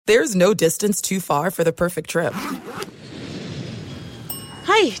There's no distance too far for the perfect trip.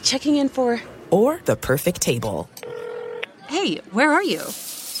 Hi, checking in for... Or the perfect table. Hey, where are you?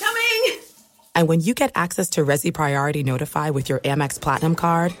 Coming! And when you get access to Resi Priority Notify with your Amex Platinum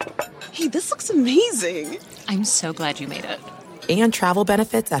card... Hey, this looks amazing. I'm so glad you made it. And travel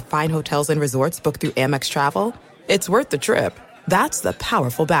benefits at fine hotels and resorts booked through Amex Travel, it's worth the trip. That's the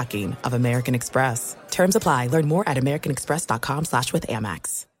powerful backing of American Express. Terms apply. Learn more at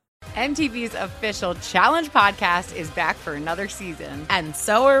americanexpress.com/withAmex. MTV's official Challenge podcast is back for another season. And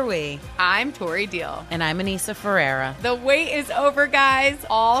so are we. I'm Tori Deal. And I'm Anissa Ferreira. The wait is over, guys.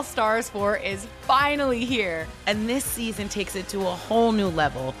 All Stars 4 is finally here. And this season takes it to a whole new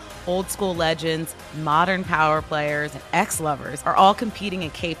level. Old school legends, modern power players, and ex-lovers are all competing in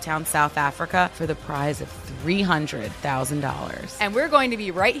Cape Town, South Africa for the prize of $300,000. And we're going to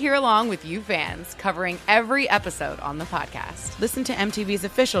be right here along with you fans, covering every episode on the podcast. Listen to MTV's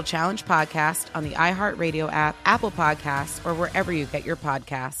official Challenge podcast on the iHeartRadio app, Apple Podcasts, or wherever you get your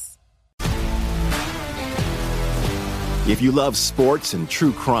podcasts. If you love sports and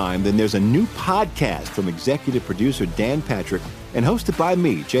true crime, then there's a new podcast from executive producer Dan Patrick and hosted by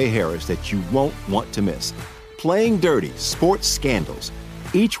me, Jay Harris, that you won't want to miss. Playing Dirty: Sports Scandals.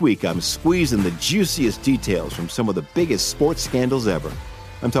 Each week, I'm squeezing the juiciest details from some of the biggest sports scandals ever.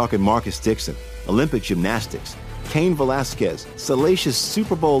 I'm talking Marcus Dixon, Olympic gymnastics, Cain Velasquez, salacious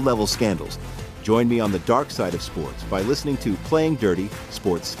Super Bowl-level scandals. Join me on the dark side of sports by listening to Playing Dirty: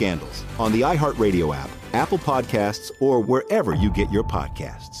 Sports Scandals on the iHeartRadio app, Apple Podcasts, or wherever you get your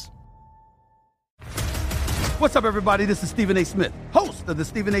podcasts. What's up, everybody? This is Stephen A. Smith, host of the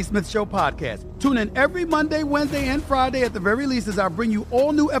Stephen A. Smith Show podcast. Tune in every Monday, Wednesday, and Friday at the very least as I bring you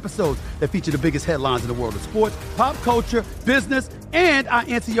all new episodes that feature the biggest headlines in the world of sports, pop culture, business, and I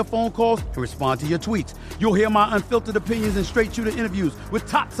answer your phone calls and respond to your tweets. You'll hear my unfiltered opinions and straight-shooter interviews with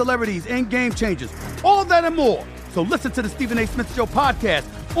top celebrities and game changers. All of that and more. So listen to the Stephen A. Smith Show podcast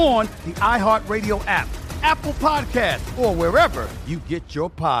on the iHeartRadio app, Apple Podcasts, or wherever you get your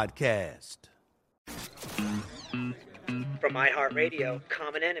podcast. From iHeartRadio,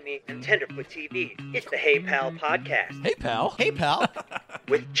 Common Enemy, and Tenderfoot TV, it's the Hey Pal podcast. Hey Pal. Hey Pal.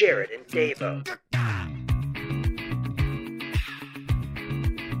 With Jared and Davo.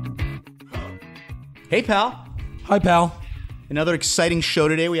 Hey Pal. Hi Pal. Another exciting show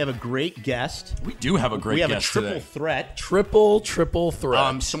today. We have a great guest. We do have a great guest. We have a triple today. threat. Triple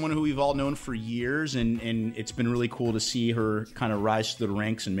threat. Someone who we've all known for years, and it's been really cool to see her kind of rise to the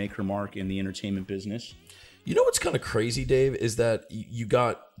ranks and make her mark in the entertainment business. You know what's kind of crazy, Dave, is that you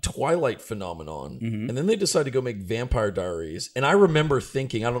got Twilight phenomenon, and then they decided to go make Vampire Diaries. And I remember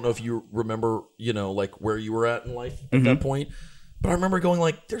thinking, I don't know if you remember, like where you were at in life at that point, but I remember going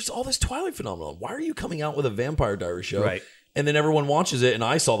like, there's all this Twilight phenomenon. Why are you coming out with a Vampire Diaries show? Right. And then everyone watches it, and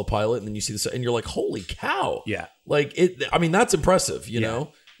I saw the pilot, and then you see this, and you're like, holy cow. Yeah. Like, that's impressive, you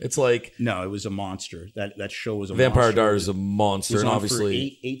know? It's like... No, it was a monster. That show was a Vampire monster. Diaries is a monster. It was and on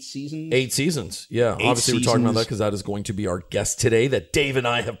obviously for eight seasons? 8 seasons, yeah. Obviously, we're talking about that because that is going to be our guest today that Dave and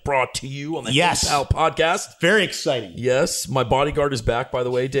I have brought to you on the Hey Pal podcast. Very exciting. Yes. My bodyguard is back, by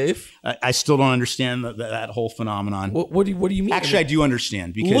the way, Dave. I still don't understand that whole phenomenon. What do you mean? Actually, I do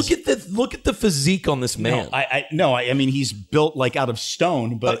understand. Because look at the physique on this man. I mean, he's built like out of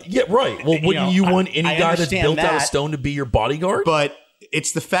stone. But yeah, right. Well, wouldn't you want any guy that's built out of stone to be your bodyguard? But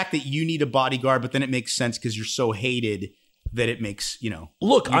it's the fact that you need a bodyguard, but then it makes sense because you're so hated that it makes,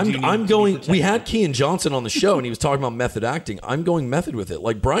 Look, I'm going. We had Kean Johnson on the show, and he was talking about method acting. I'm going method with it.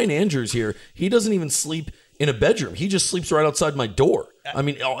 Like Brian Andrews here, he doesn't even sleep in a bedroom. He just sleeps right outside my door. I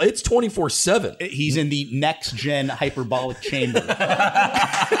mean, it's 24/7. He's in the next gen hyperbolic chamber.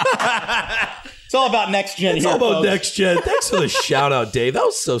 It's all about next gen. It's all about next gen. Thanks for the shout out, Dave. That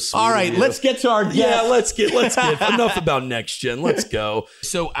was so sweet. All right, let's get to our guest. Yeah, let's get enough about next gen. Let's go.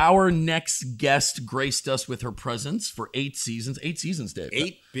 So our next guest graced us with her presence for 8 seasons. 8 seasons, Dave.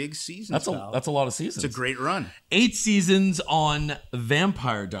 8 big seasons. That's a lot of seasons. It's a great run. 8 seasons on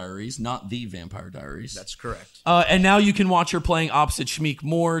Vampire Diaries, not the Vampire Diaries. That's correct. And now you can watch her playing opposite Shmeek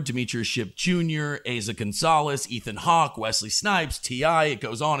Moore, Demetrius Shipp Jr., Asa Gonzalez, Ethan Hawke, Wesley Snipes, T.I. It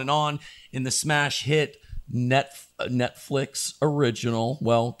goes on in the smash hit Netflix original.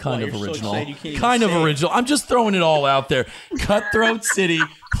 Well, kind of original. Original. I'm just throwing it all out there. Cutthroat City.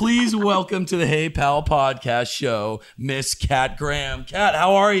 Please welcome to the Hey Pal podcast show, Miss Kat Graham. Kat,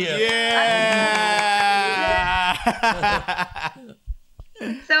 how are you? Yeah.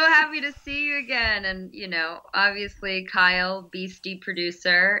 So happy to see you again. And, obviously Kyle, Beastie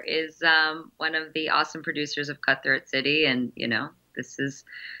producer, is one of the awesome producers of Cutthroat City. And, this is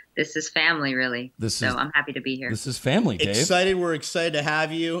this is family, really. I'm happy to be here. This is family, Dave. We're excited to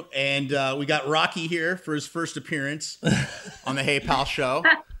have you. And we got Rocky here for his first appearance on the Hey Pal show.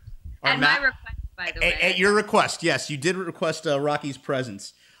 At my request, by the way. At your request, yes. You did request Rocky's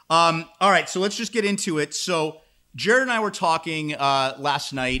presence. All right, so let's just get into it. So Jared and I were talking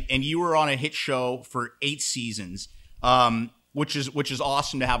last night, and you were on a hit show for 8 seasons, which is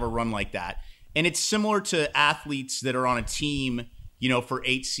awesome to have a run like that. And it's similar to athletes that are on a team, for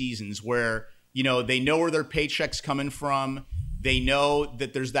 8 seasons where, they know where their paycheck's coming from. They know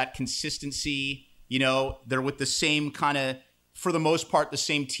that there's that consistency. They're with the same kind of, for the most part, the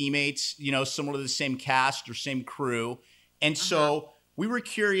same teammates, similar to the same cast or same crew. And so we were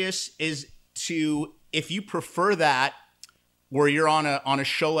curious as to if you prefer that where you're on a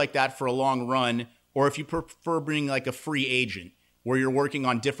show like that for a long run, or if you prefer being like a free agent where you're working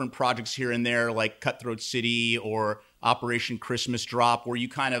on different projects here and there, like Cutthroat City or Operation Christmas Drop, where you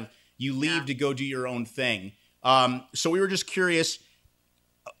leave to go do your own thing. So we were just curious,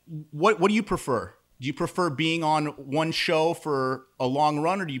 what do you prefer? Do you prefer being on one show for a long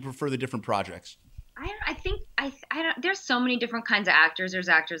run, or do you prefer the different projects? I think there's so many different kinds of actors. There's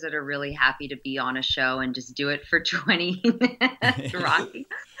actors that are really happy to be on a show and just do it for 20 minutes, Rocky.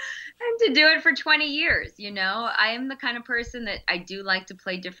 And to do it for 20 years, I am the kind of person that I do like to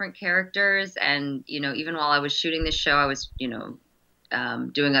play different characters. And, even while I was shooting this show, I was,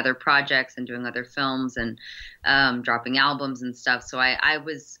 doing other projects and doing other films and dropping albums and stuff. So I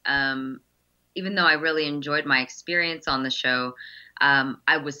was, even though I really enjoyed my experience on the show,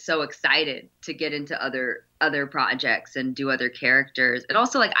 I was so excited to get into other projects and do other characters. And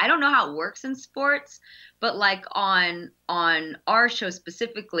also, I don't know how it works in sports, but on our show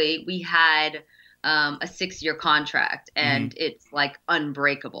specifically, we had a 6-year contract, and it's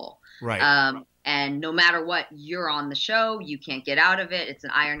unbreakable. Right. And no matter what, you're on the show, you can't get out of it. It's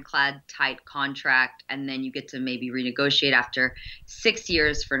an ironclad tight contract, and then you get to maybe renegotiate after 6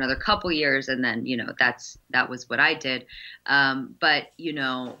 years for another couple years, and then that was what I did. But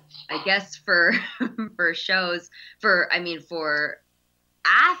I guess for shows, for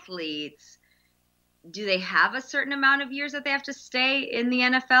athletes, do they have a certain amount of years that they have to stay in the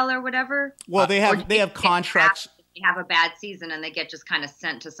NFL or whatever? Well, they have contracts. They have a bad season and they get just kind of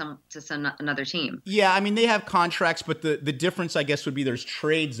sent to another team. Yeah, they have contracts, but the difference, I guess, would be there's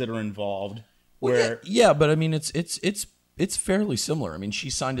trades that are involved. Where but it's fairly similar. She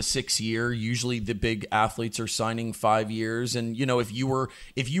signed a 6-year. Usually the big athletes are signing 5 years. And if you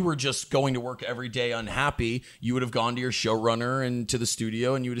were just going to work every day unhappy, you would have gone to your showrunner and to the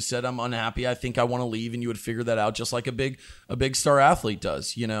studio and you would have said, I'm unhappy, I think I want to leave, and you would figure that out just like a big star athlete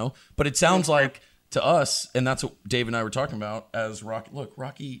does, But it sounds like to us, and that's what Dave and I were talking about as Rocky. Look,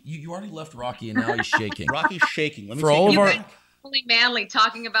 Rocky, you already left Rocky, and now he's shaking. Rocky's shaking. Let me for all of our really manly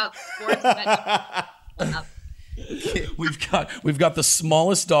talking about sports. We've got the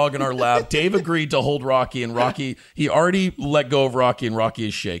smallest dog in our lab. Dave agreed to hold Rocky, and Rocky, he already let go of Rocky, and Rocky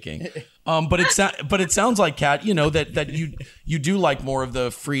is shaking. But it sounds like, Kat, that you do like more of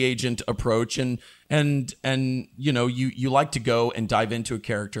the free agent approach, and you like to go and dive into a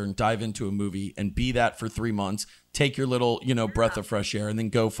character and dive into a movie and be that for 3 months, take your little breath of fresh air, and then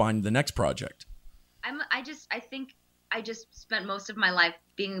go find the next project. I think I just spent most of my life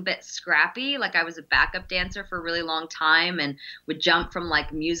being a bit scrappy. I was a backup dancer for a really long time and would jump from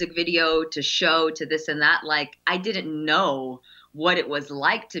music video to show to this and that. I didn't know what it was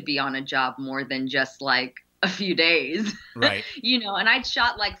like to be on a job more than just a few days. Right. And I'd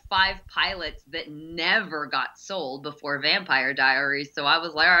shot 5 pilots that never got sold before Vampire Diaries. So I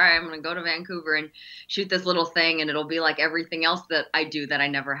was like, all right, I'm going to go to Vancouver and shoot this little thing, and it'll be like everything else that I do that I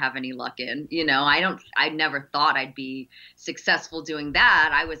never have any luck in. I never thought I'd be successful doing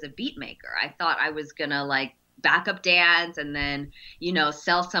that. I was a beat maker. I thought I was going to backup dance and then,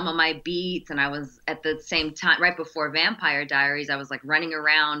 sell some of my beats. And I was at the same time, right before Vampire Diaries, I was running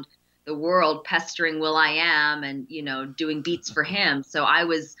around the world pestering Will.i.am and, doing beats for him. So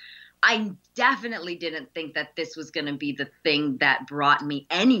I definitely didn't think that this was going to be the thing that brought me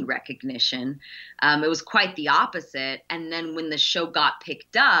any recognition. It was quite the opposite. And then when the show got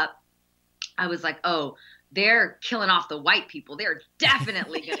picked up, I was like, oh, they're killing off the white people. They're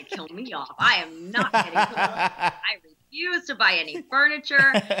definitely going to kill me off. I am not getting killed off. I refuse to buy any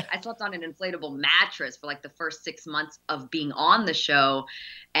furniture. I slept on an inflatable mattress for the first 6 months of being on the show.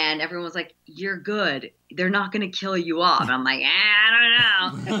 And everyone was like, you're good. They're not going to kill you off. And I'm like,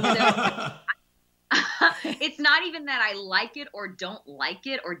 I don't know. It's not even that I like it or don't like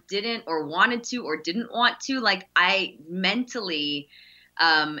it or didn't or wanted to or didn't want to. I mentally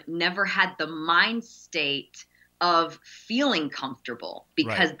never had the mind state of feeling comfortable,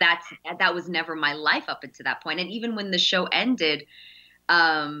 because that was never my life up until that point. And even when the show ended,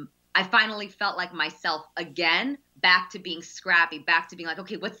 I finally felt like myself again, back to being scrappy, back to being like,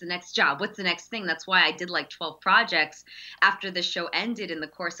 okay, what's the next job? What's the next thing? That's why I did like 12 projects after the show ended in the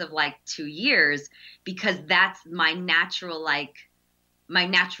course of like 2 years, because that's my natural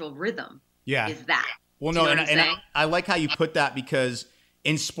rhythm. Yeah. Is that. Well, no, and I like how you put that, because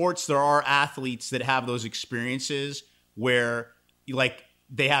in sports, there are athletes that have those experiences where like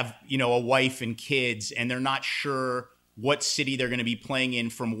they have, a wife and kids, and they're not sure what city they're going to be playing in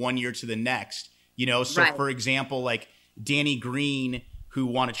from 1 year to the next. So for example, like Danny Green, who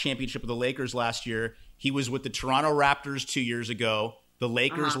won a championship with the Lakers last year, he was with the Toronto Raptors 2 years ago, the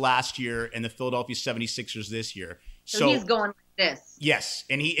Lakers last year, and the Philadelphia 76ers this year. So he's going like this. Yes.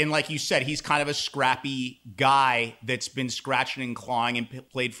 And like you said, he's kind of a scrappy guy that's been scratching and clawing and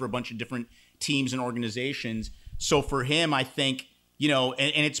played for a bunch of different teams and organizations. So for him, I think,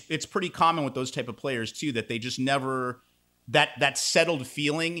 and it's pretty common with those type of players too, that they just never, that settled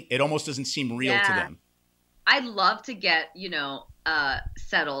feeling, it almost doesn't seem real to them. I'd love to get,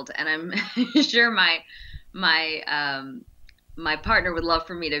 settled, and I'm sure my partner would love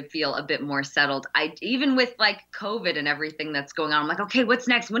for me to feel a bit more settled. Even with like COVID and everything that's going on, I'm like, okay, what's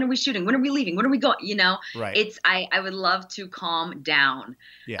next? When are we shooting? When are we leaving? When are we going? Right. I would love to calm down,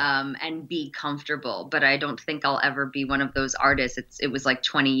 and be comfortable, but I don't think I'll ever be one of those artists. It was like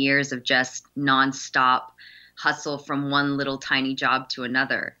 20 years of just nonstop hustle from one little tiny job to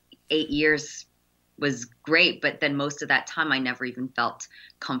another. 8 years was great, but then most of that time I never even felt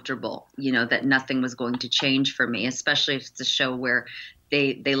comfortable, that nothing was going to change for me, especially if it's a show where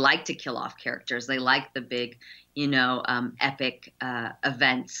they like to kill off characters. They like the big, epic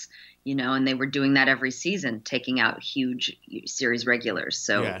events, and they were doing that every season, taking out huge series regulars.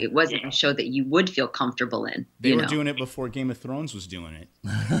 So it wasn't a show that you would feel comfortable in. They were doing it before Game of Thrones was doing it.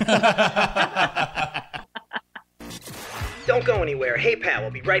 Don't go anywhere. Hey Pal will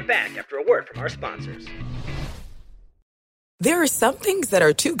be right back after a word from our sponsors. There are some things that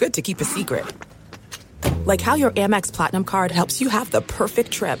are too good to keep a secret. Like how your Amex Platinum card helps you have the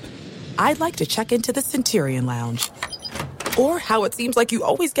perfect trip. I'd like to check into the Centurion Lounge. Or how it seems like you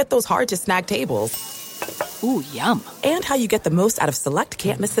always get those hard-to-snag tables. Ooh, yum. And how you get the most out of select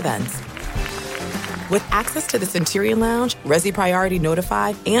can't-miss events. With access to the Centurion Lounge, Resi Priority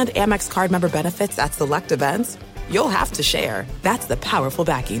Notify, and Amex card member benefits at select events, you'll have to share. That's the powerful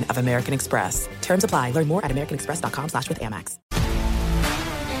backing of American Express. Terms apply. Learn more at americanexpress.com/withAmex.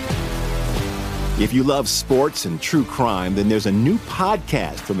 If you love sports and true crime, then there's a new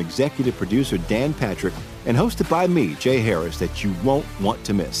podcast from executive producer Dan Patrick and hosted by me, Jay Harris, that you won't want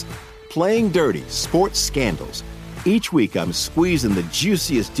to miss. Playing Dirty: Sports Scandals. Each week, I'm squeezing the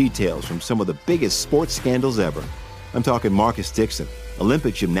juiciest details from some of the biggest sports scandals ever. I'm talking Marcus Dixon,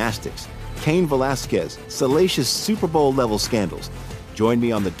 Olympic gymnastics, Cain Velasquez, salacious Super Bowl-level scandals. Join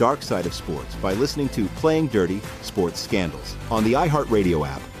me on the dark side of sports by listening to Playing Dirty: Sports Scandals on the iHeartRadio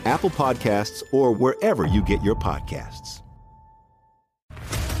app, Apple Podcasts, or wherever you get your podcasts.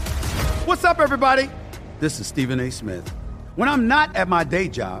 What's up, everybody? This is Stephen A. Smith. When I'm not at my day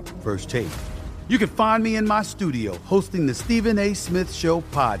job, First Take, you can find me in my studio hosting the Stephen A. Smith Show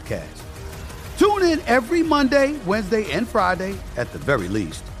podcast. Tune in every Monday, Wednesday, and Friday, at the very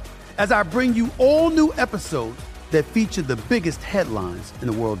least, as I bring you all new episodes that feature the biggest headlines in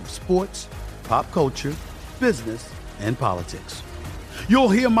the world of sports, pop culture, business, and politics. You'll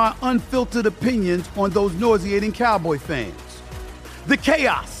hear my unfiltered opinions on those nauseating Cowboy fans, the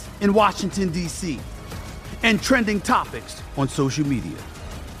chaos in Washington, D.C., and trending topics on social media,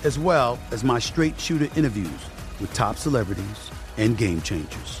 as well as my straight shooter interviews with top celebrities and game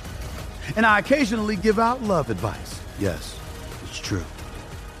changers. And I occasionally give out love advice. Yes, it's true.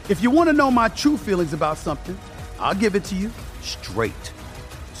 If you want to know my true feelings about something, I'll give it to you straight.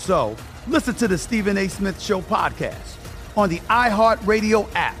 So listen to the Stephen A. Smith Show podcast on the iHeartRadio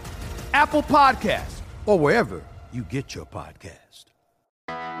app, Apple Podcasts, or wherever you get your podcast.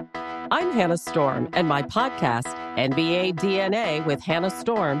 I'm Hannah Storm, and my podcast, NBA DNA with Hannah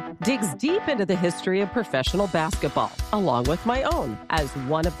Storm, digs deep into the history of professional basketball, along with my own, as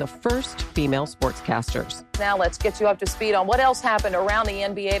one of the first female sportscasters. Now let's get you up to speed on what else happened around the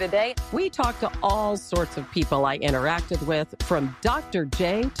NBA today. We talk to all sorts of people I interacted with, from Dr.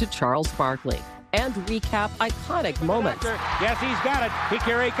 J to Charles Barkley, and recap iconic moments. Yes, he's got it.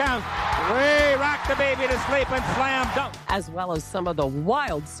 Here he comes. Way rock the baby to sleep and slam dunk. As well as some of the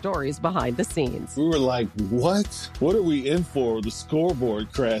wild stories behind the scenes. We were like, what? What are we in for? The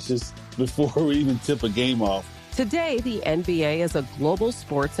scoreboard crashes before we even tip a game off. Today, the NBA is a global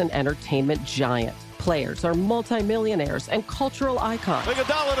sports and entertainment giant, Players are multimillionaires and cultural icons.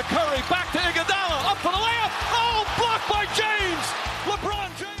 Iguodala to Curry, back to Iguodala, up for the layup. Oh, blocked by James. LeBron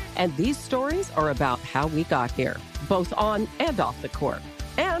James. And these stories are about how we got here, both on and off the court.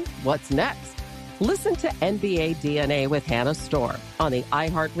 And what's next? Listen to NBA DNA with Hannah Storm on the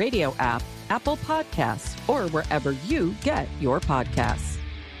iHeartRadio app, Apple Podcasts, or wherever you get your podcasts.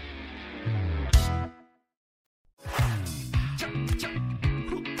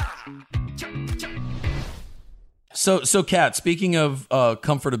 So Kat, speaking of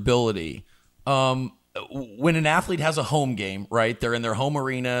comfortability, when an athlete has a home game, right? They're in their home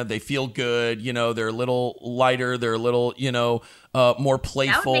arena. They feel good. They're a little lighter. They're a little, more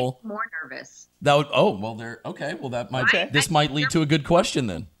playful. That would make me more nervous. That would. Oh, well, they're okay. Well, that might. This might lead to a good question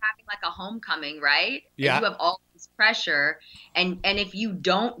then. Having like a homecoming, right? Yeah. And you have all this pressure, and if you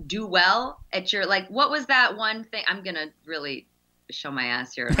don't do well at your what was that one thing? I'm gonna really show my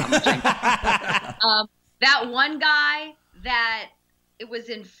ass here. How much that one guy that it was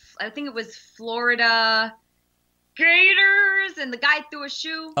in, I think it was Florida Gators, and the guy threw a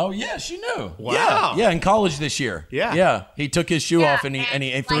shoe. Oh yeah, she knew. Wow. Yeah, in college this year. Yeah. He took his shoe off and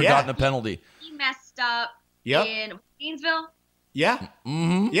he threw gotten a penalty. He messed up in Gainesville. Yeah.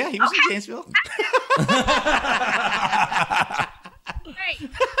 Mm-hmm. Yeah, he was in Gainesville. Great.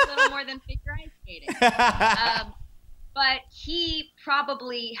 A little more than figure ice skating. But he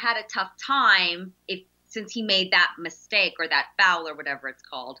probably had a tough time since he made that mistake or that foul or whatever it's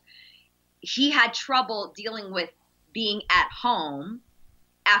called. He had trouble dealing with being at home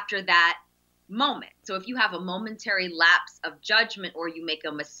after that moment. So if you have a momentary lapse of judgment, or you make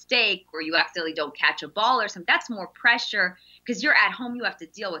a mistake, or you accidentally don't catch a ball or something, that's more pressure because you're at home. You have to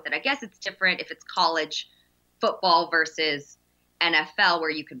deal with it. I guess it's different if it's college football versus NFL, where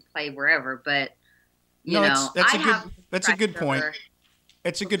you can play wherever. But that's a good point.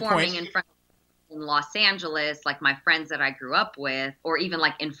 It's a good point. In Los Angeles, like my friends that I grew up with, or even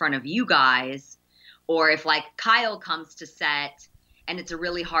like in front of you guys, or if like Kyle comes to set and it's a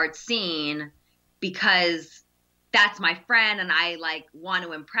really hard scene because that's my friend and I like want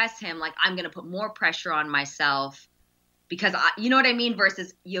to impress him, like I'm going to put more pressure on myself because you know what I mean?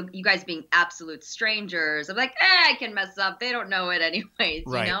 Versus you guys being absolute strangers. I'm like, I can mess up. They don't know it anyways.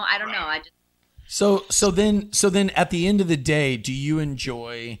 Right. I don't know. I just. So then at the end of the day, do you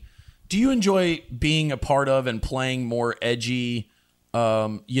enjoy being a part of and playing more edgy,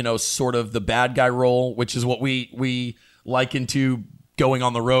 sort of the bad guy role, which is what we liken to going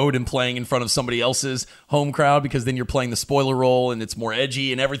on the road and playing in front of somebody else's home crowd, because then you're playing the spoiler role and it's more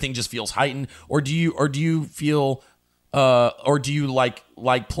edgy and everything just feels heightened? Or do you feel or do you like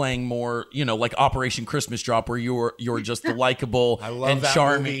playing more, like Operation Christmas Drop, where you're just the likable and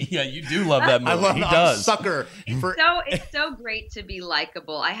charming? Movie. Yeah, you do love that movie. I'm a sucker. It's so great to be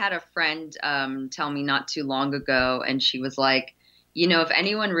likable. I had a friend tell me not too long ago, and she was like, if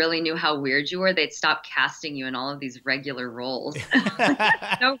anyone really knew how weird you were, they'd stop casting you in all of these regular roles.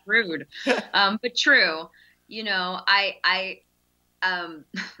 So rude, but true.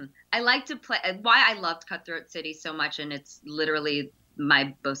 I like to play. Why I loved Cutthroat City so much, and it's literally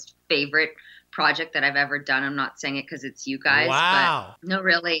my most favorite project that I've ever done. I'm not saying it because it's you guys. Wow. But no,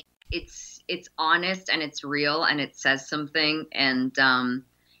 really, it's honest and it's real and it says something. And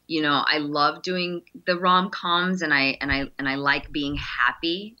I love doing the rom-coms, and I like being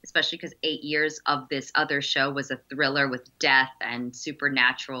happy, especially because 8 years of this other show was a thriller with death and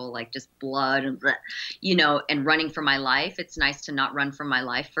supernatural, like just blood and and running for my life. It's nice to not run for my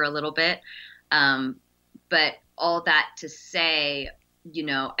life for a little bit. But all that to say,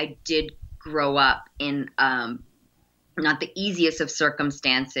 I did grow up in not the easiest of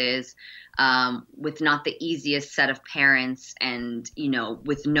circumstances, with not the easiest set of parents, and,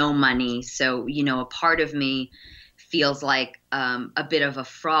 with no money. So, a part of me feels like a bit of a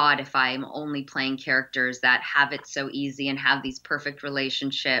fraud if I'm only playing characters that have it so easy and have these perfect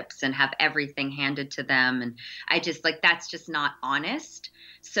relationships and have everything handed to them. And I just that's just not honest.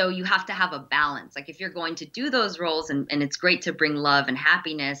 So you have to have a balance. Like if you're going to do those roles, and it's great to bring love and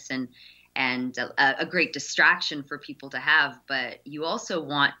happiness and a great distraction for people to have, but you also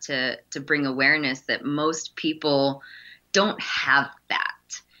want to bring awareness that most people don't have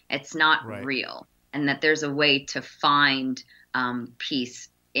that. It's not real, and that there's a way to find peace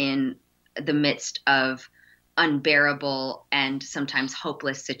in the midst of unbearable and sometimes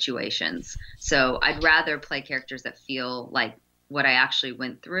hopeless situations. So I'd rather play characters that feel like what I actually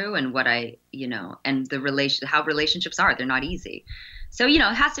went through, and what I, and how relationships are. They're not easy. So, it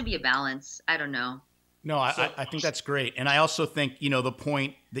has to be a balance. I don't know. No, I think that's great. And I also think, the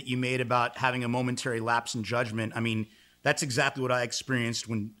point that you made about having a momentary lapse in judgment, I mean, that's exactly what I experienced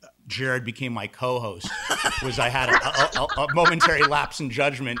when Jared became my co-host was I had a momentary lapse in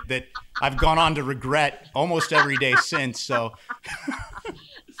judgment that I've gone on to regret almost every day since. So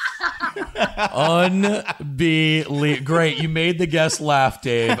Great. You made the guest laugh,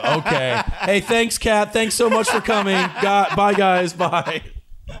 Dave. Okay. Hey, thanks, Kat. Thanks so much for coming. Bye, guys. Bye.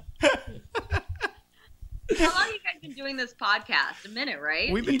 How long have you guys been doing this podcast? A minute, right?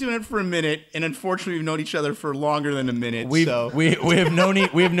 we've been doing it for a minute, and unfortunately, we've known each other for longer than a minute. We have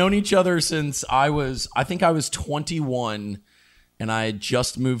known each other since I think I was 21, and I had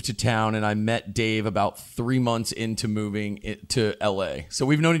just moved to town, and I met Dave about 3 months into moving to LA. So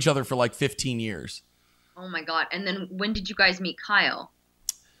we've known each other for like 15 years. Oh my God! And then when did you guys meet Kyle?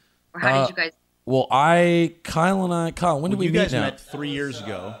 Or how did you guys? Well, Kyle, when did we meet? You guys now? met 3 years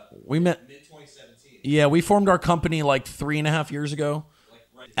ago. We met. Yeah, we formed our company like 3.5 years ago.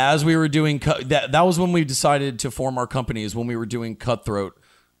 As we were doing that was when we decided to form our company, is when we were doing Cutthroat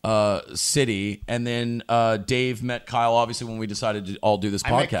City, and then Dave met Kyle obviously when we decided to all do this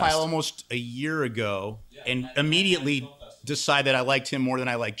podcast. I met Kyle almost a year ago, and immediately decided I liked him more than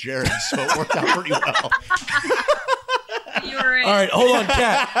I liked Jared, so it worked out pretty well. All right, hold on,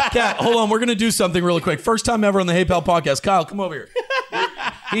 Kat, hold on. We're gonna do something really quick. First time ever on the Hey Pal podcast. Kyle, come over here.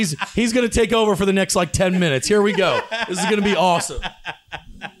 He's gonna take over for the next like 10 minutes. Here we go. This is gonna be awesome.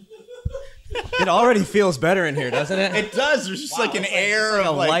 It already feels better in here, doesn't it? It does. There's just like an air like of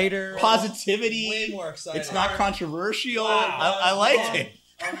a like lighter, positivity. way more exciting. It's not controversial. Wow. I like it.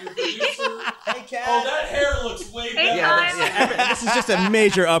 Hey, Kat. Oh, that hair looks way better. This is just a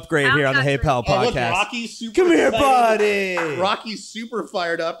major upgrade here on the Hey Pal Oh, look, podcast. Rocky's super Come here, excited. buddy. Rocky's super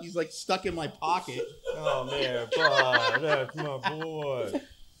fired up. He's like stuck in my pocket. Oh man, bud, that's my boy.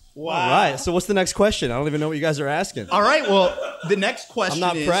 Wow. All right. So what's the next question? I don't even know what you guys are asking. All right. Well, the next question I'm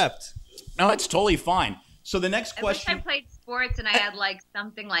not is, prepped. No, it's totally fine. So the next I wish question. I played sports and I had like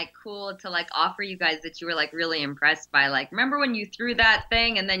something like cool to like offer you guys that you were like really impressed by. Like, remember when you threw that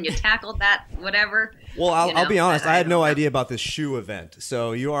thing and then you tackled that whatever? Well, I'll be honest. I had no don't know. idea about this shoe event,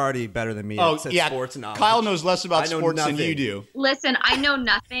 so you're already better than me. Oh, at yeah. sports knowledge. Kyle knows less about I know sports than nothing. you do. Listen, I know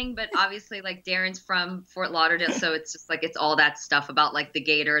nothing, but obviously like Darren's from Fort Lauderdale, so it's just like it's all that stuff about like the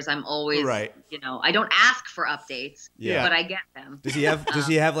Gators. I'm always, Right. I don't ask for updates, Yeah. but I get them. Does he have? Does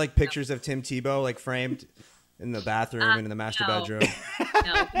he have like pictures of Tim Tebow like framed in the bathroom and in the master no. bedroom?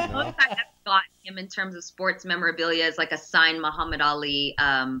 No, the most I have got him in terms of sports memorabilia is like a signed Muhammad Ali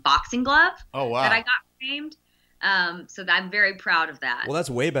boxing glove. Oh, wow. That I got framed. So I'm very proud of that. Well, that's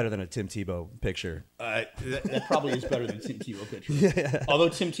way better than a Tim Tebow picture. That probably is better than Tim Tebow picture. Yeah. Although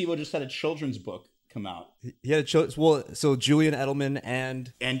Tim Tebow just had a children's book come out. He had so Julian Edelman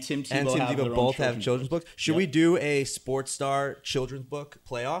and Tim Tebow both have children's books. Should we do a Sports Star children's book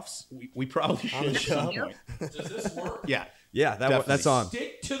playoffs? We probably should on the at some show. point. Does this work? Yeah. Yeah, that's on.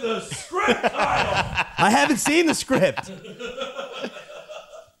 Stick to the script, Kyle. I haven't seen the script.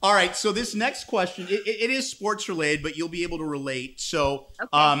 All right, so this next question, it is sports related, but you'll be able to relate. So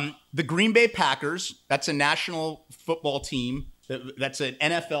the Green Bay Packers, that's a national football team. That's an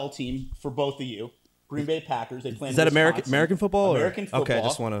NFL team for both of you. Green Bay Packers. They play in Is that Wisconsin. American football? American football. Okay,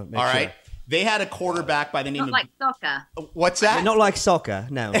 just want to make All sure. right. They had a quarterback by the name Not of... like soccer. What's that? Not like soccer,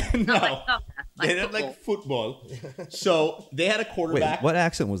 no. No. Not like soccer. They didn't like football. So they had a Wait, quarterback... what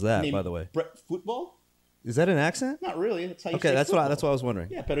accent was that, named by the way? Football? Is that an accent? Not really. That's how you Okay, say that's football. what I was wondering.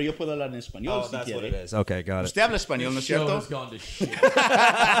 Yeah, pero yo puedo hablar en español. Oh, that's what it is. Okay, got it. Usted habla español, ¿no es Show cierto? has gone to shit.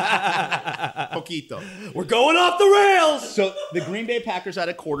 Poquito. We're going off the rails. So the Green Bay Packers had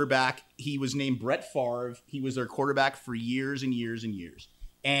a quarterback. He was named Brett Favre. He was their quarterback for years and years and years.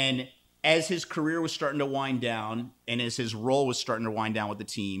 And as his career was starting to wind down and as his role was starting to wind down with the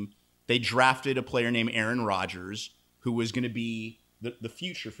team, they drafted a player named Aaron Rodgers, who was going to be the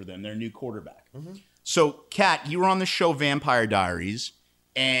future for them, their new quarterback. Mm-hmm. So, Kat, you were on the show Vampire Diaries,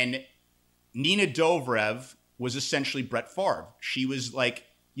 and Nina Dobrev was essentially Brett Favre. She was like,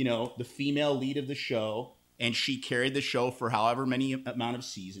 the female lead of the show, and she carried the show for however many amount of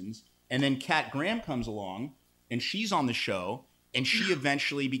seasons. And then Kat Graham comes along, and she's on the show, and she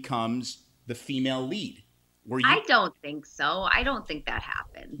eventually becomes the female lead. I don't think so. I don't think that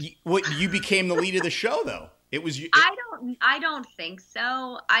happened. You became the lead of the show, though. It was you. I don't think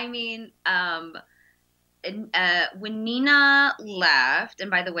so. I mean, when Nina left, and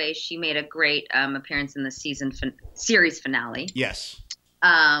by the way, she made a great appearance in the series finale. Yes.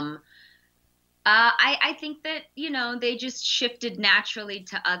 I think that they just shifted naturally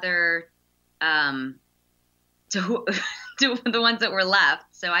to other to the ones that were left.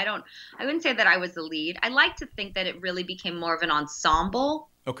 So I wouldn't say that I was the lead. I like to think that it really became more of an ensemble.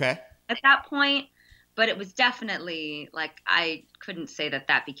 Okay. At that point. but it was definitely like, I couldn't say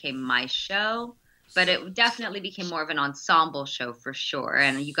that became my show, but it definitely became more of an ensemble show for sure.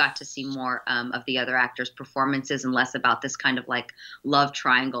 And you got to see more of the other actors' performances and less about this kind of like love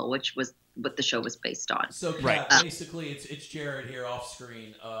triangle, which was what the show was based on. So, Kat, basically, it's Jared here off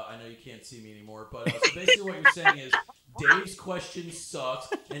screen. I know you can't see me anymore, but so basically what you're saying is Dave's question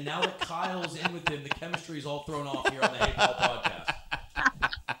sucked, and now that Kyle's in with him, the chemistry is all thrown off here on the Hey Paul podcast.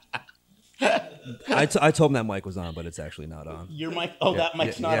 I told him that mic was on, but it's actually not on. Your mic? Oh, that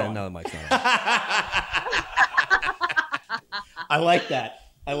mic's not on. No, the mic's not on. I like that.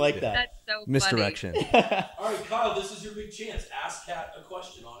 That's so Misdirection. All right, Kyle, this is your big chance. Ask Kat a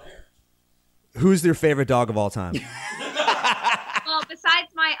question on air. Who's your favorite dog of all time? Well, besides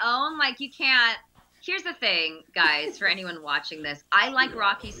my own, like you can't. Here's the thing, guys, for anyone watching this. I like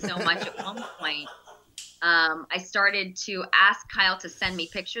Rocky so much at one point. I started to ask Kyle to send me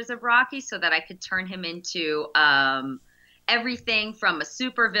pictures of Rocky so that I could turn him into everything from a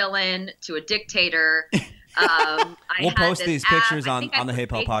supervillain to a dictator. We'll post these pictures on the Hey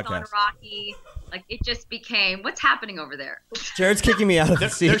Paul podcast. On Rocky. Like, it just became, what's happening over there? Jared's kicking me out of the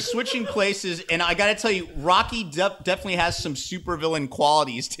seat. They're switching places, and I got to tell you, Rocky definitely has some supervillain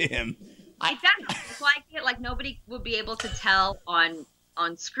qualities to him. Exactly. It's like nobody would be able to tell on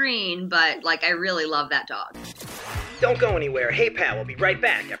screen, but like I really love that dog. Don't go anywhere. Hey Pal will be right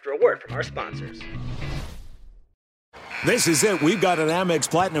back after a word from our sponsors. This is it. We've got an Amex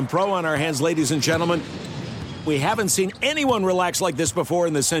Platinum Pro on our hands, ladies and gentlemen. We haven't seen anyone relax like this before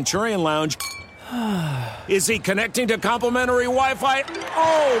in the Centurion Lounge. Is he connecting to complimentary Wi-Fi?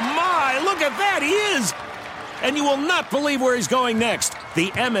 Oh my, look at that, he is! And you will not believe where he's going next. The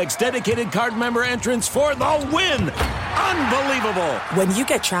Amex dedicated card member entrance for the win! Unbelievable! When you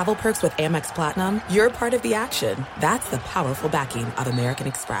get travel perks with Amex Platinum, you're part of the action. That's the powerful backing of American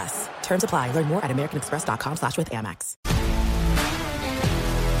Express. Terms apply. Learn more at americanexpress.com/withAmex.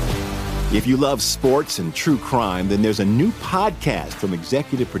 If you love sports and true crime, then there's a new podcast from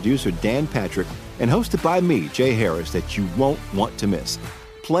executive producer Dan Patrick and hosted by me, Jay Harris, that you won't want to miss.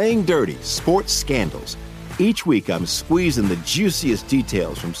 Playing Dirty: Sports Scandals. Each week, I'm squeezing the juiciest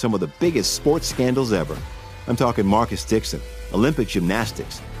details from some of the biggest sports scandals ever. I'm talking Marcus Dixon, Olympic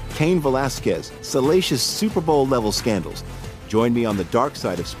gymnastics, Cain Velasquez, salacious Super Bowl-level scandals. Join me on the dark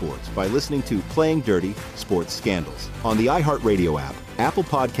side of sports by listening to Playing Dirty: Sports Scandals on the iHeartRadio app, Apple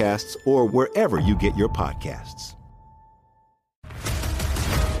Podcasts, or wherever you get your podcasts.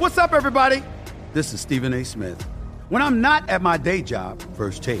 What's up, everybody? This is Stephen A. Smith. When I'm not at my day job,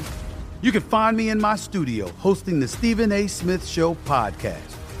 First Take, you can find me in my studio hosting the Stephen A. Smith Show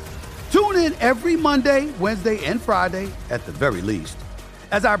podcast. Tune in every Monday, Wednesday, and Friday, at the very least,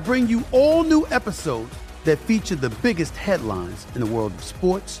 as I bring you all new episodes that feature the biggest headlines in the world of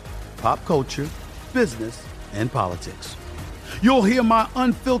sports, pop culture, business, and politics. You'll hear my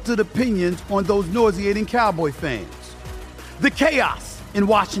unfiltered opinions on those nauseating Cowboy fans, the chaos in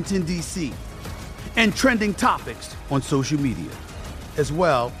Washington, D.C., and trending topics on social media, as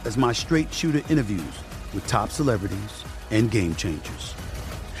well as my straight shooter interviews with top celebrities and game changers.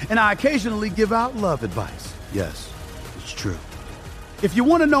 And I occasionally give out love advice. Yes, it's true. If you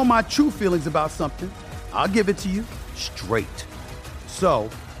want to know my true feelings about something, I'll give it to you straight. So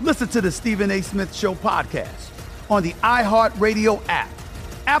listen to the Stephen A. Smith Show podcast on the iHeartRadio app,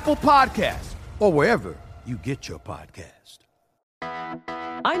 Apple Podcasts, or wherever you get your podcast.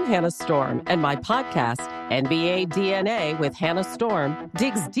 I'm Hannah Storm, and my podcast, NBA DNA with Hannah Storm,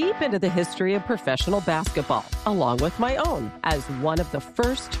 digs deep into the history of professional basketball, along with my own, as one of the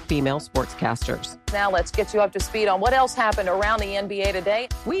first female sportscasters. Now let's get you up to speed on what else happened around the NBA today.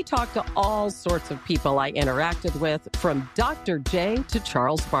 We talked to all sorts of people I interacted with, from Dr. J to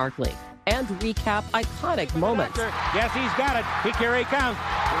Charles Barkley, and recap iconic moments. Yes, he's got it. Here he comes.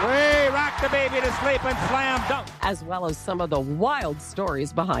 Way rock the baby to sleep and slam dunk. As well as some of the wild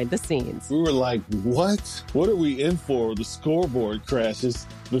stories behind the scenes. We were like, what? What are we in for? The scoreboard crashes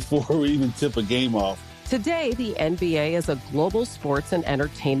before we even tip a game off. Today, the NBA is a global sports and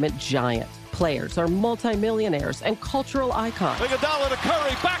entertainment giant. Players are multimillionaires and cultural icons. Iguodala to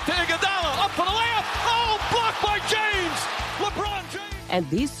Curry, back to Iguodala, up for the layup. Oh, blocked by James. LeBron James. And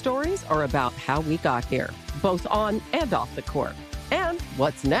these stories are about how we got here, both on and off the court. And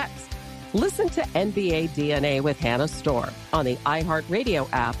what's next? Listen to NBA DNA with Hannah Storm on the iHeartRadio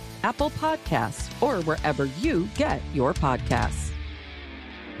app, Apple Podcasts, or wherever you get your podcasts.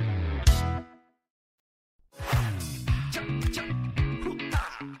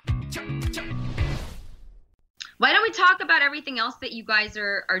 Why don't we talk about everything else that you guys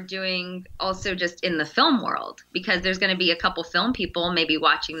are doing also just in the film world, because there's going to be a couple film people maybe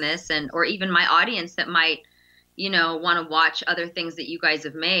watching this, or even my audience that might, want to watch other things that you guys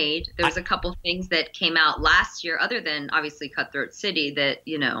have made. There's a couple things that came out last year, other than obviously Cutthroat City, that,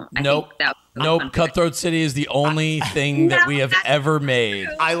 I think that was Cutthroat City is the only thing that we have ever made.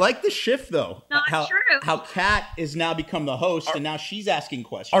 I like the shift, though. Not true. How Kat is now become the host, and now she's asking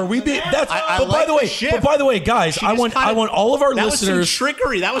questions. Are we being? That's. I but like by the way, the shift. Guys, I want all of our listeners. That was some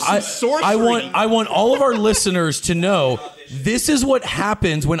trickery. That was some sorcery. I want all of our listeners to know this is what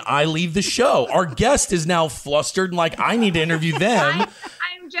happens when I leave the show. Our guest is now flustered and like I need to interview them.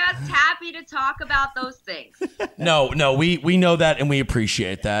 I'm just happy to talk about those things. No, we know that and we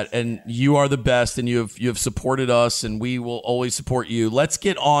appreciate that, and you are the best, and you have supported us, and we will always support you. Let's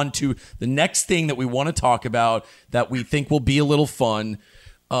get on to the next thing that we want to talk about that we think will be a little fun.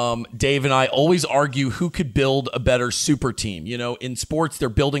 Dave and I always argue who could build a better super team. In sports, they're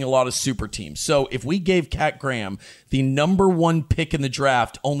building a lot of super teams. So if we gave Kat Graham the number 1 pick in the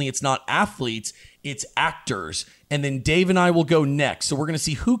draft, only it's not athletes, it's actors. And then Dave and I will go next. So we're going to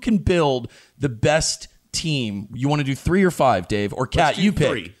see who can build the best team. You want to do 3 or 5, Dave? Or Kat, you pick.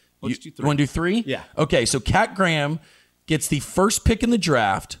 3. Let's do 3. You want to do 3? Yeah. Okay, so Kat Graham gets the first pick in the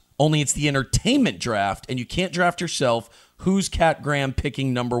draft, only it's the entertainment draft, and you can't draft yourself. Who's Kat Graham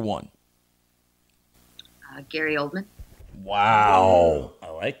picking number 1? Gary Oldman. Wow. I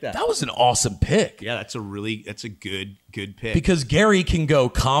like that. That was an awesome pick. Yeah, that's a good pick. Because Gary can go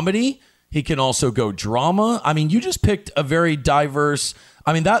comedy. He can also go drama. I mean, you just picked a very diverse.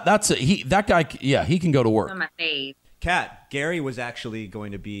 I mean, that guy. Yeah, he can go to work. One of my faves. Kat, Gary was actually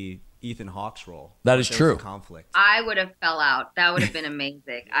going to be Ethan Hawke's role. That is There true. was a conflict. I would have fell out. That would have been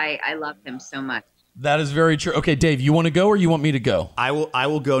amazing. I love him so much. That is very true. Okay, Dave, you want to go or you want me to go? I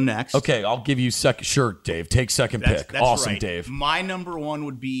will go next. Okay, I'll give you second. Sure, Dave, take second pick. That's Awesome, right. Dave. My number 1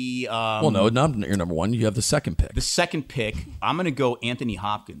 would be. Well, no, not your number 1. You have the second pick. The second pick, I'm going to go Anthony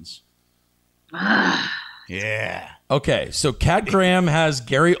Hopkins. Yeah. Okay, so Kat Graham has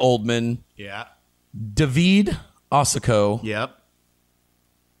Gary Oldman. Yeah. David Ossako. Yep.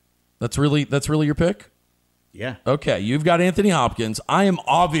 That's really your pick? Yeah. Okay, you've got Anthony Hopkins. I am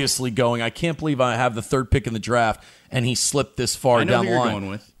obviously going. I can't believe I have the 3rd pick in the draft, and he slipped this far down the line. Going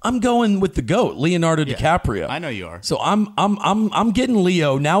with. I'm going with the GOAT, Leonardo DiCaprio. I know you are. So I'm getting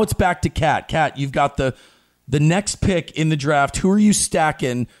Leo. Now it's back to Kat. Kat, you've got the next pick in the draft. Who are you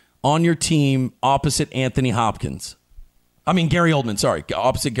stacking on your team opposite Anthony Hopkins? I mean Gary Oldman. Sorry,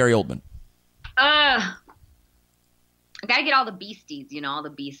 opposite Gary Oldman. I gotta get all the beasties, all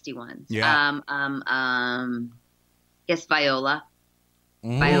the beastie ones. Yeah. Guess Viola.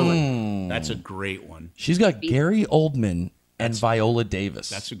 Viola. That's a great one. She's got Gary Oldman and Viola Davis.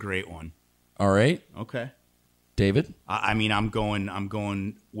 That's a great one. All right. Okay. David? I mean, I'm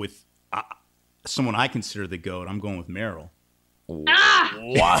going with someone I consider the GOAT. I'm going with Meryl. Wow.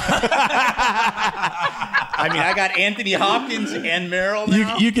 I mean, I got Anthony Hopkins and Meryl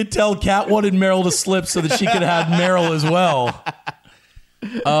now. You could tell Kat wanted Meryl to slip so that she could have Meryl as well.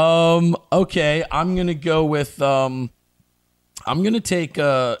 Okay, I'm gonna go with I'm gonna take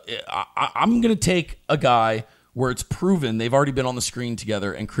a guy where it's proven they've already been on the screen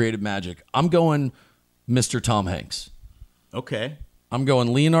together and created magic. I'm going Mr. Tom Hanks. Okay. I'm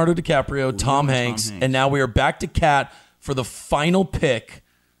going Leonardo DiCaprio, Tom Hanks, and now we are back to Kat for the final pick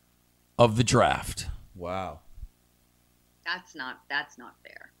of the draft. Wow. That's not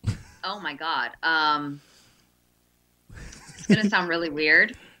fair. Oh my God. It's gonna sound really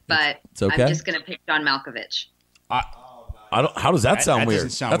weird, but it's okay. I'm just gonna pick John Malkovich. I don't. How does that sound weird? Doesn't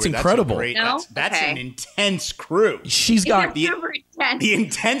sound That's weird. incredible. That's an intense crew. She's got the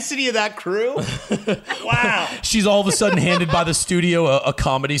intensity of that crew. Wow. She's all of a sudden handed by the studio a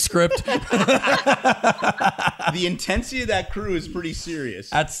comedy script. The intensity of that crew is pretty serious.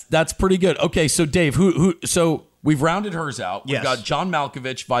 That's pretty good. Okay, so Dave, who? So we've rounded hers out. We've Yes. got John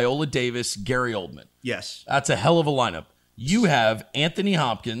Malkovich, Viola Davis, Gary Oldman. Yes. That's a hell of a lineup. You have Anthony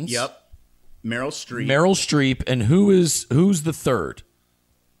Hopkins. Yep. Meryl Streep, and who's the third?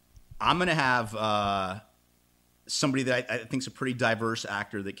 I'm gonna have somebody that I think is a pretty diverse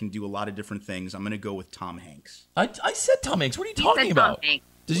actor that can do a lot of different things. I'm gonna go with Tom Hanks. I said Tom Hanks. What are you talking about?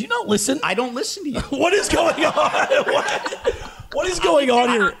 Did you not listen? I don't listen to you. What is going on? What is going on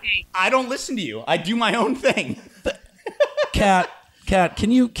here? I don't listen to you. I do my own thing. Kat, can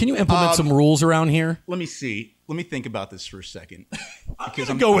you implement some rules around here? Let me see. Let me think about this for a second. Because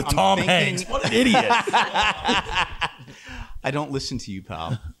I'm go with I'm Tom thinking- Hanks. What an idiot. I don't listen to you,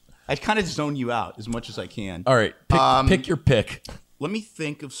 pal. I kind of zone you out as much as I can. All right, pick your pick. Let me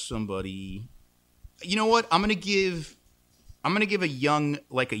think of somebody. You know what? I'm gonna give a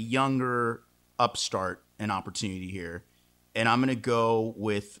younger upstart an opportunity here, and I'm gonna go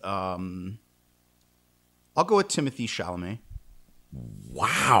with I'll go with Timothée Chalamet.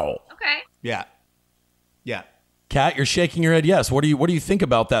 Wow. Okay. Yeah. Kat, you're shaking your head. Yes. What do you think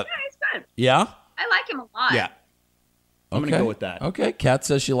about that? Yeah, he's good. Yeah. I like him a lot. Yeah. I'm gonna go with that. Okay. Kat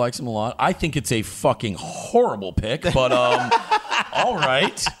says she likes him a lot. I think it's a fucking horrible pick, but all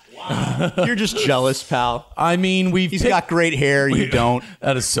right. You're just jealous, pal. I mean, he's got great hair. You don't.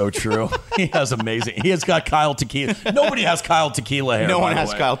 That is so true. He has amazing. He has got Kyle Tequila. Nobody has Kyle Tequila hair. No one by the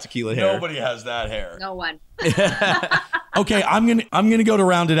has way. Kyle Tequila hair. Nobody has that hair. No one. Okay, I'm gonna go to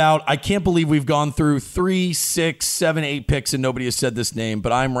round it out. I can't believe we've gone through 3, 6, 7, 8 picks and nobody has said this name,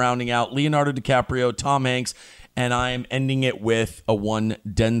 but I'm rounding out Leonardo DiCaprio, Tom Hanks, and I'm ending it with a one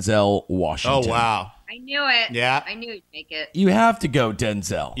Denzel Washington. Oh wow. I knew it. Yeah. I knew you'd make it. You have to go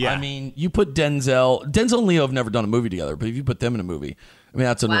Denzel. Yeah. I mean, you put Denzel and Leo have never done a movie together, but if you put them in a movie, I mean,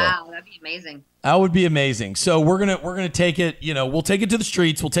 that's unreal. Wow, that'd be amazing. That would be amazing. So we're gonna take it. We'll take it to the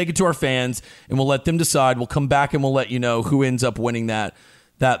streets. We'll take it to our fans, and we'll let them decide. We'll come back and we'll let you know who ends up winning that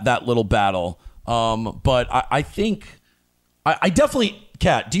little battle. But I think I definitely,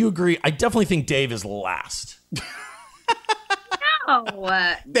 Kat, do you agree? I definitely think Dave is last. No.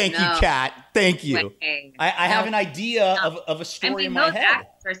 Thank you, Kat. Thank you. Way. I have an idea of a story in my those head.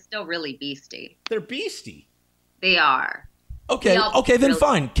 actors are still really beastie. They're beastie. They are. Okay, then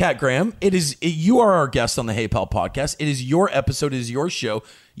fine. Kat Graham, you are our guest on the Hey Pal podcast. It is your episode, it is your show.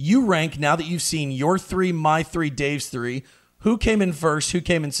 You rank, now that you've seen your 3, my 3, Dave's 3, who came in first, who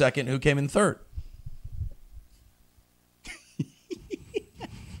came in second, who came in third?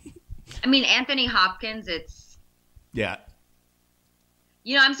 I mean, Anthony Hopkins, Yeah.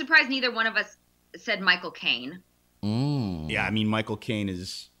 I'm surprised neither one of us said Michael Caine. Yeah, I mean, Michael Caine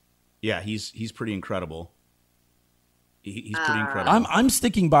is, he's pretty incredible. He's pretty incredible. I'm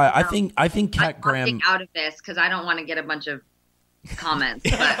sticking by. I think Kat I'm Graham. opting out of this because I don't want to get a bunch of comments.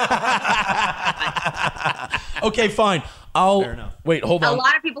 But Okay, fine. Fair enough. Wait. Hold on. a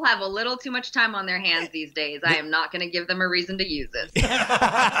lot of people have a little too much time on their hands these days. I am not going to give them a reason to use it.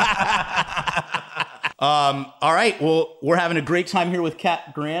 All right. Well, we're having a great time here with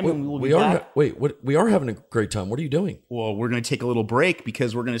Kat Graham. And we'll be back. We are having a great time. What are you doing? Well, we're going to take a little break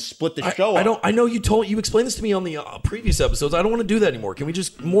because we're going to split the show up. I know you explained this to me on the previous episodes. I don't want to do that anymore. Can we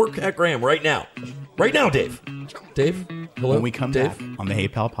just more Kat Graham right now? Right now, Dave. Dave, hello. When we come Dave? back on the Hey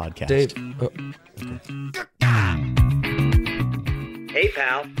Pal podcast. Dave. Hey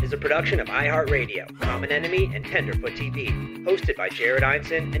Pal is a production of iHeartRadio, Common Enemy, and Tenderfoot TV. Hosted by Jared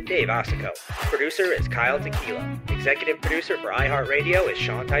Einstein and Dave Ossico. Producer is Kyle Tequila. Executive producer for iHeartRadio is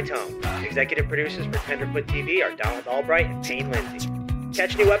Sean Titone. Executive producers for Tenderfoot TV are Donald Albright and Payne Lindsay.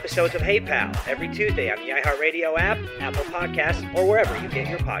 Catch new episodes of Hey Pal every Tuesday on the iHeartRadio app, Apple Podcasts, or wherever you get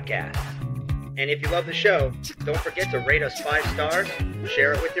your podcasts. And if you love the show, don't forget to rate us 5 stars,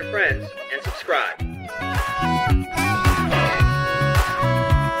 share it with your friends, and subscribe.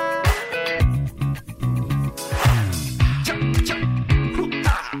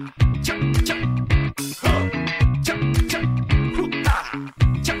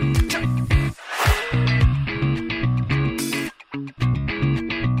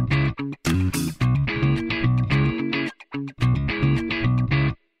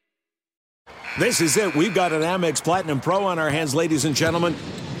 This is it. We've got an Amex Platinum Pro on our hands, ladies and gentlemen.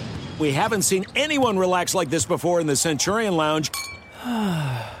 We haven't seen anyone relax like this before in the Centurion Lounge.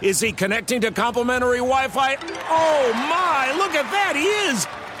 Is he connecting to complimentary Wi-Fi? Oh, my. Look at that. He is.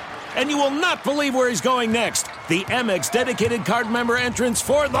 And you will not believe where he's going next. The Amex dedicated card member entrance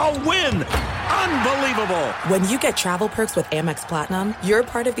for the win. Unbelievable. When you get travel perks with Amex Platinum, you're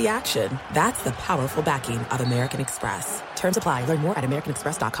part of the action. That's the powerful backing of American Express. Terms apply. Learn more at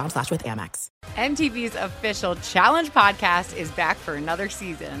americanexpress.com/withAmex. MTV's official Challenge podcast is back for another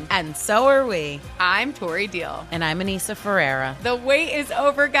season. And so are we. I'm Tori Deal. And I'm Anissa Ferreira. The wait is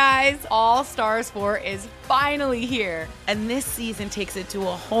over, guys. All Stars 4 is finally here. And this season takes it to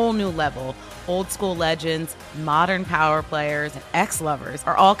a whole new level. Old school legends, modern power players, and ex-lovers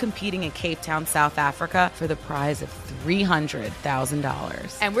are all competing in Cape Town, South Africa for the prize of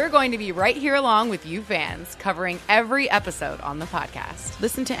 $300,000. And we're going to be right here along with you fans, covering every episode on the podcast.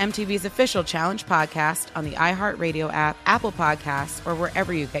 Listen to MTV's official Challenge podcast on the iHeartRadio app, Apple Podcasts, or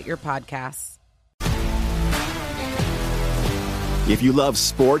wherever you get your podcasts. If you love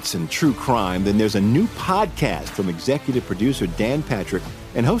sports and true crime, then there's a new podcast from executive producer Dan Patrick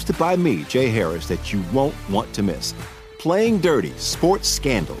and hosted by me, Jay Harris, that you won't want to miss. Playing Dirty: Sports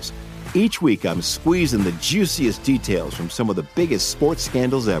Scandals. Each week, I'm squeezing the juiciest details from some of the biggest sports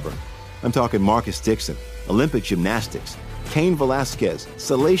scandals ever. I'm talking Marcus Dixon, Olympic gymnastics, Cain Velasquez,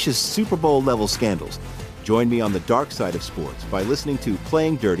 salacious Super Bowl-level scandals. Join me on the dark side of sports by listening to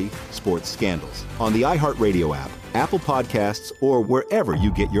Playing Dirty Sports Scandals on the iHeartRadio app, Apple Podcasts, or wherever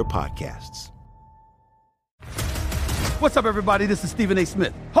you get your podcasts. What's up, everybody? This is Stephen A.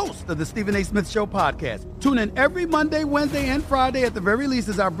 Smith, host of the Stephen A. Smith Show podcast. Tune in every Monday, Wednesday, and Friday at the very least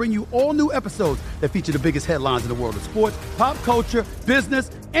as I bring you all new episodes that feature the biggest headlines in the world of sports, pop culture,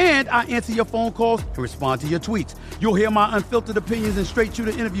 business, and I answer your phone calls and respond to your tweets. You'll hear my unfiltered opinions and straight-shooter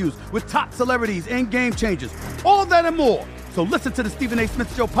interviews with top celebrities and game changers. All of that and more. So listen to the Stephen A.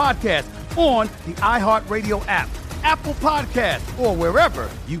 Smith Show podcast on the iHeartRadio app, Apple Podcasts, or wherever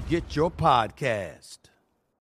you get your podcasts.